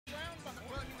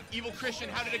Evil Christian,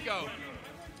 how did it go?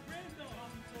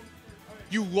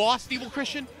 You lost, Evil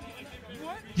Christian?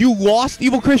 What? You lost,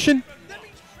 Evil Christian? That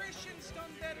means Christian's done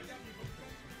better than me.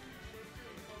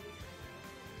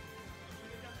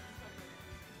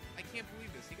 I can't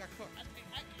believe this. He got cooked.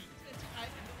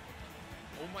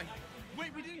 Oh my.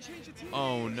 Wait, we didn't change the team.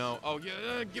 Oh no. Oh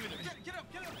yeah, give it to me. Get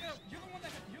up, get up, get up. You're the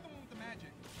one with the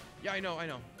magic. Yeah, I know, I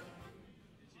know.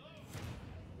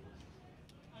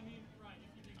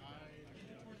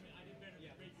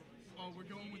 Oh, we're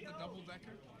going with the double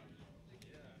decker?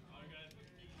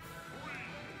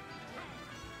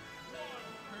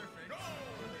 Perfect.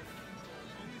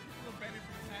 Only people who benefit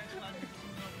from Patch Lab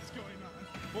know what's going on.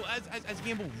 Well, as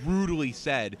Gamble brutally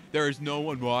said, there is no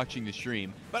one watching the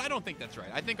stream. But I don't think that's right.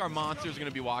 I think our monsters are going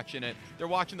to be watching it. They're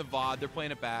watching the VOD. They're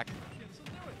playing it back. Yeah, so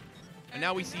do it. And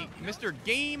now we see Mr.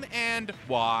 Game and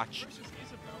Watch. Versus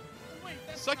Isabel. Wait,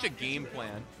 that's Such a not game Isabel.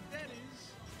 plan. That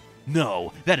is...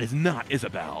 No, that is not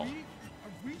Isabel.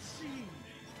 Are we seeing...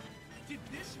 Did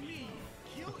this mean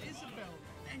kill Isabel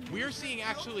and We're use seeing her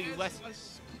actually as less... a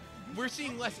s- We're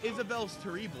seeing less Isabel's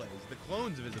Terribles, the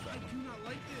clones of Isabel. I do not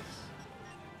like this.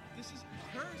 This is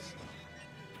cursed.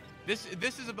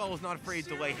 This Isabel is not afraid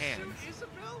to lay Sarah hands. Sue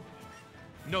Isabel?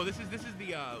 No, this is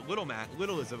the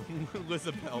little Isabel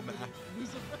Isabel. Matt. Alright,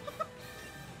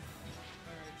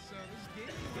 so this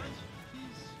game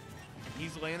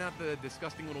He's laying out the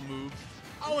disgusting little moves.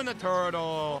 Oh, and the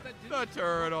turtle! The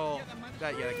turtle!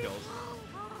 That kills.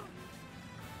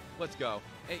 Let's go.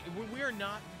 Hey, we are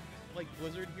not like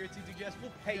Blizzard here, TTGS.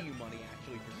 We'll pay you money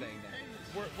actually for saying that.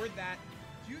 We're that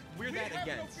we're that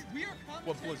against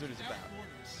what Blizzard is about.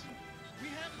 We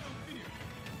have no fear.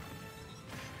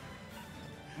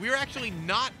 We're actually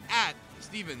not at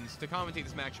Stevens to commentate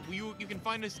this match. You can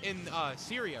find us in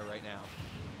Syria right now.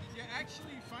 Yeah,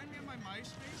 actually, find me on my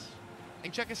MySpace.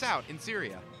 And check us out in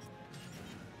Syria.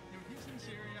 You know, he's in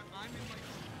Syria. I'm in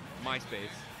like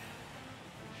MySpace.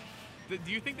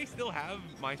 Do you think they still have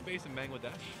MySpace in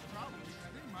Bangladesh? probably. I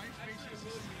think MySpace is the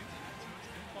internet.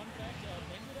 Fun fact,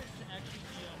 Bangladesh is actually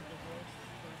the world's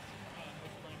first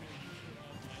most primary user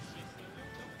of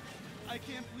MySpace. I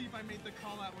can't believe I made the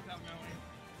call out without knowing.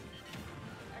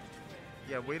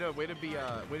 Yeah, way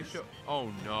to show.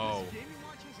 Oh no. This Gaming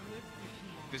Watch has lived for too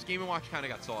long. This Game & Watch kind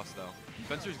of got sauced though.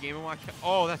 Spencer's Game & Watch.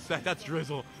 Oh, that's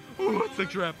Drizzle. Ooh, it's the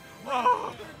drip.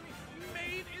 Oh,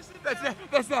 Made Isabel.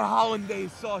 that's that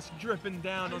hollandaise sauce dripping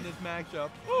down on this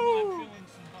matchup. I'm Ooh. feeling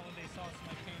some holiday sauce in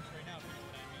my pants right now, if you know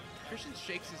what I mean. Christian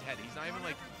shakes his head. He's not even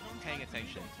like paying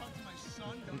attention. Don't talk to my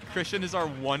son. Don't talk Christian is our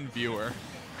one viewer.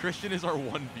 Christian is our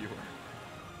one viewer.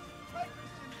 Hi,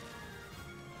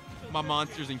 Christian. My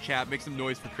monsters in chat make some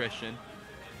noise for Christian.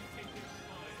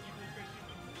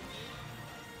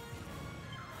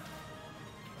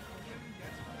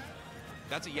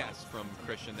 That's a yes from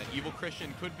Christian, that Evil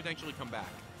Christian could potentially come back,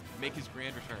 make his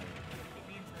grand return.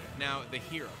 Now, the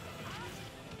hero.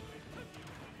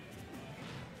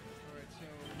 Alright,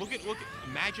 so Look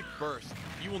at Magic Burst.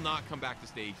 You will not come back to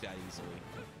stage that easily.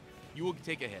 You will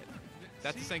take a hit.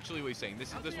 That's See? essentially what he's saying.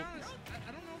 This I'll will. be honest.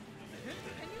 I don't know.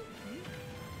 Can you beat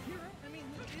hero? I mean,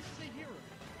 who is a hero?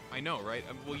 I know, right?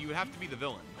 Well, you would have to be the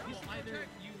villain. He's Either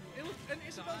you and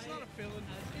Isabel's not a villain.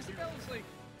 Isabel's like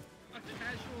a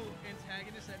casual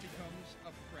antagonist that becomes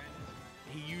a friend.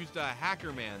 He used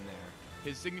Hacker Man there.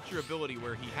 His signature ability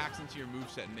where he hacks into your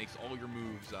moveset and makes all your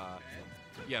moves,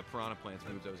 yeah, Piranha Plants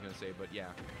moves, I was going to say, but yeah.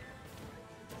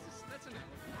 That's an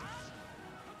element.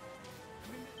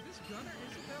 I mean, this gunner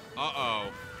Isabel. Uh-oh.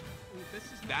 Ooh, this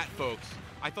is That, folks.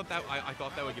 I thought that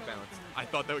would get bounced. I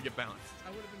thought that would get bounced. I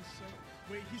would have been so.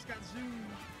 Wait, he's got zoom.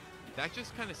 That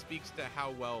just kind of speaks to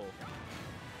how well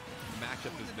the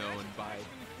matchup is known by...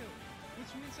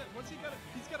 Which means that once he's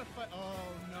got to fight. Oh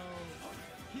no.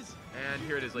 And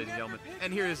here it is, ladies and gentlemen.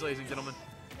 And here it is, ladies and gentlemen.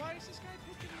 Why is this guy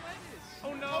picking lettuce?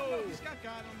 Oh, no. He's got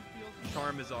God on the field.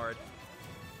 Charizard.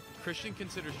 Christian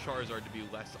considers Charizard to be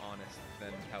less honest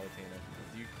than Palutena.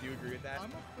 Do you agree with that?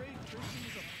 I'm afraid Christian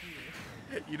is a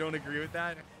fool. You don't agree with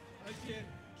that? I can't.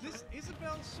 This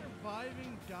Isabel's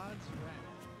surviving God's wrath.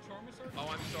 Charmander. Oh,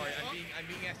 I'm sorry. I'm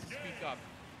being asked to speak up.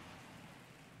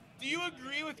 Do you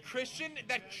agree with Christian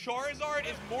that Charizard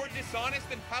is more dishonest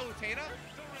than Palutena?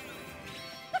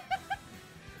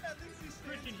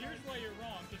 Christian, here's why you're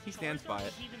wrong. He stands by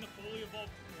it. Charizard is even the fully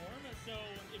evolved form, so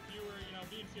if you were,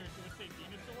 being serious, you would say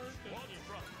Venusaur, because it's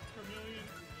Charmeleon,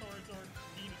 Charizard,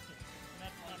 Venusaur. And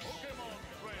that's not a Pokemon.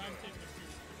 I'm taking it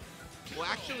seriously. Well,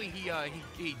 actually,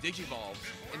 he digivolves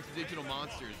into digital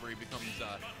monsters where he becomes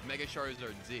Mega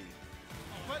Charizard Z.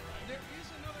 But there is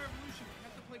another evolution. You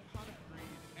have to play Pot of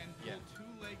Greed and pull Yeah.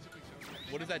 2 legs of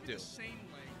Exodia. What does that do? The same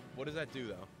leg. What does that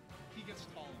do, though? he gets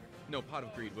taller. No, Pot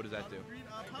of Greed. What does that do?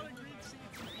 Pot of Greed, see,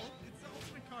 it's the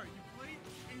ultimate card. You play it,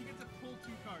 and you get to pull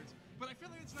 2 cards. But I feel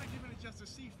like it's not giving it justice.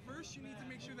 See, first you need to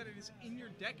make sure that it is in your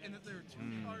deck and that there are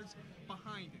 2 cards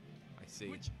behind it. I see.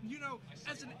 Which, you know,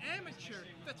 as an amateur,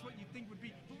 that's what you think would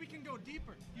be. But we can go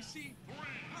deeper. You see,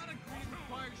 Pot of Greed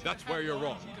requires you That's to where have you're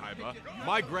wrong, Prodigy to Kaiba. pick it.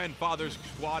 My grandfather's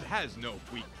squad has no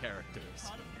weak characters.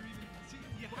 Pot of Greed, see,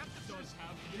 you have to does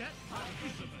have that Pot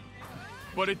of Greed.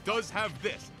 But it does have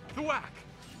this. Thwack!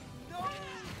 No!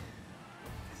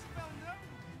 Isabel, no!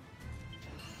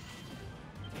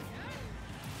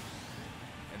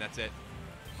 And that's it.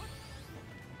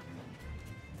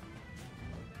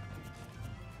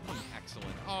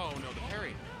 Excellent. Oh no, the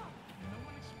parry. No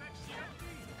one expects that.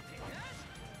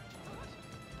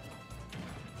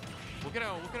 Look at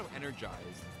how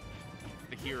energized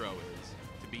the hero is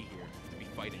to be here, to be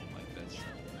fighting like this.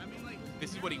 I mean, like,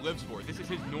 This is what he lives for. This is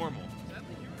his normal. is that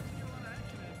the hero on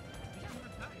action? He's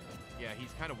retired. Yeah,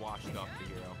 he's kind of washed up, the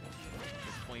hero.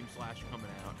 His flame slash coming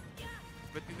out.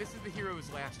 But this is the hero's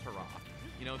last hurrah.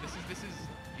 You know, this is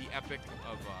the epic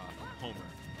of Homer.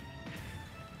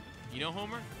 You know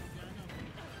Homer?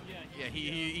 Yeah, he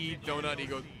eat donut. He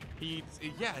goes. He eats.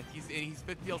 Yeah, he's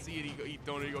fifth DLC and he eat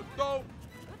donut. He goes no.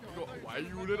 I go, why are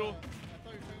you little? I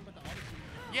thought you were talking about the Odyssey.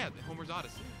 Yeah, the Homer's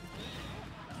Odyssey.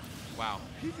 Wow.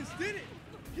 He just did it.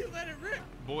 He let it rip.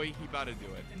 Boy, he about to do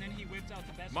it. And then he whips out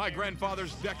the best. My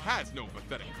grandfather's deck has no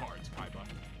pathetic cards, Kaiba,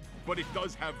 but it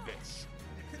does have this.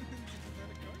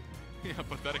 Yeah,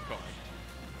 pathetic card.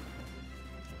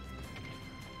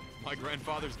 My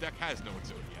grandfather's deck has no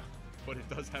Exodia, but it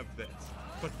does have this.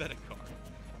 Pathetic card.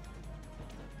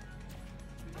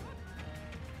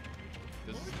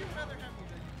 This What would you rather have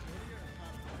with Exodia or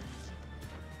Pot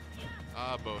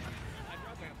of Greed? both. I'd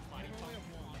rather have Flatty You only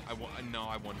Pump. have one. No,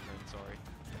 I won turn, sorry.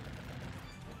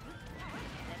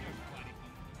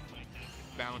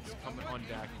 Bounce coming on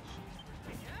deck.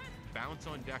 Bounce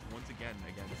on deck once again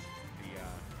against the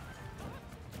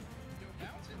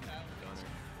Gunner.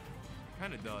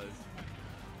 Kinda does.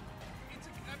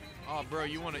 Oh, bro,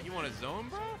 you want a zone,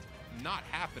 bro? Not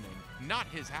happening. Not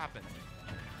his happening.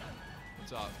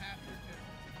 What's up?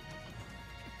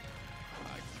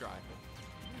 I can try.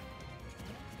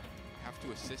 I have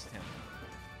to assist him.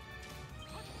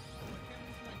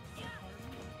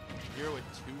 Hero at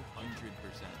 200%.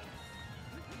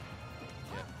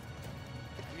 Yeah.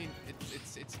 I mean,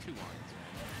 it's 2 lines,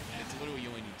 man. It's literally you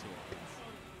only need 2 lines.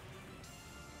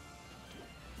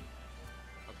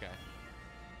 Okay.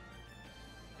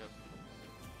 Yep.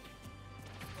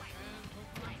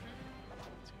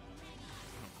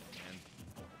 Man.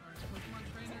 Pokemon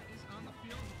Trainer is on the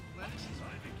field. Lex is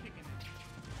kicking it.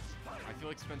 I feel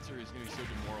like Spencer is going to be so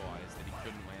demoralized that he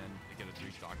couldn't land to get a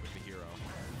 3-stock with the hero.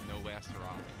 No last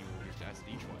hurrah, and he will get to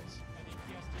SD twice.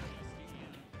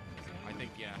 I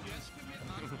think, yeah.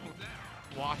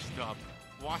 Washed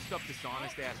up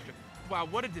dishonest ass. Wow,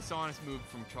 what a dishonest move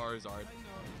from Charizard.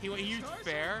 He used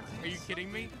fair. Are you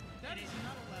kidding me? That is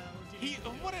not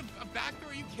allowed. What a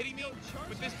backdoor. Are you kidding me?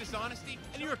 With this dishonesty,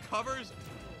 and he recovers.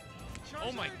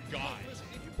 Oh my God.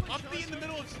 Uppy in the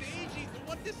middle of stage.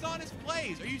 What dishonest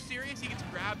plays? Are you serious? He gets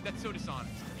grabbed. That's so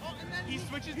dishonest. Oh, and then He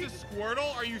switches to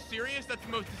Squirtle. Are you serious? That's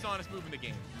the most dishonest move in the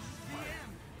game.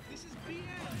 BM. This is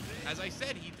BM. As I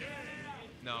said,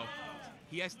 no,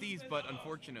 he SDs, but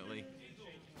unfortunately.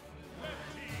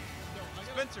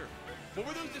 Spencer, what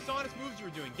were those dishonest moves you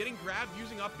were doing? Getting grabbed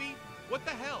using Uppy? What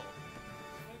the hell?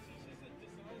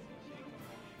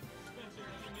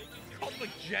 Called the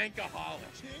Jankaholic.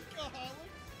 Jankaholic?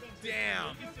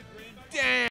 Damn. Damn.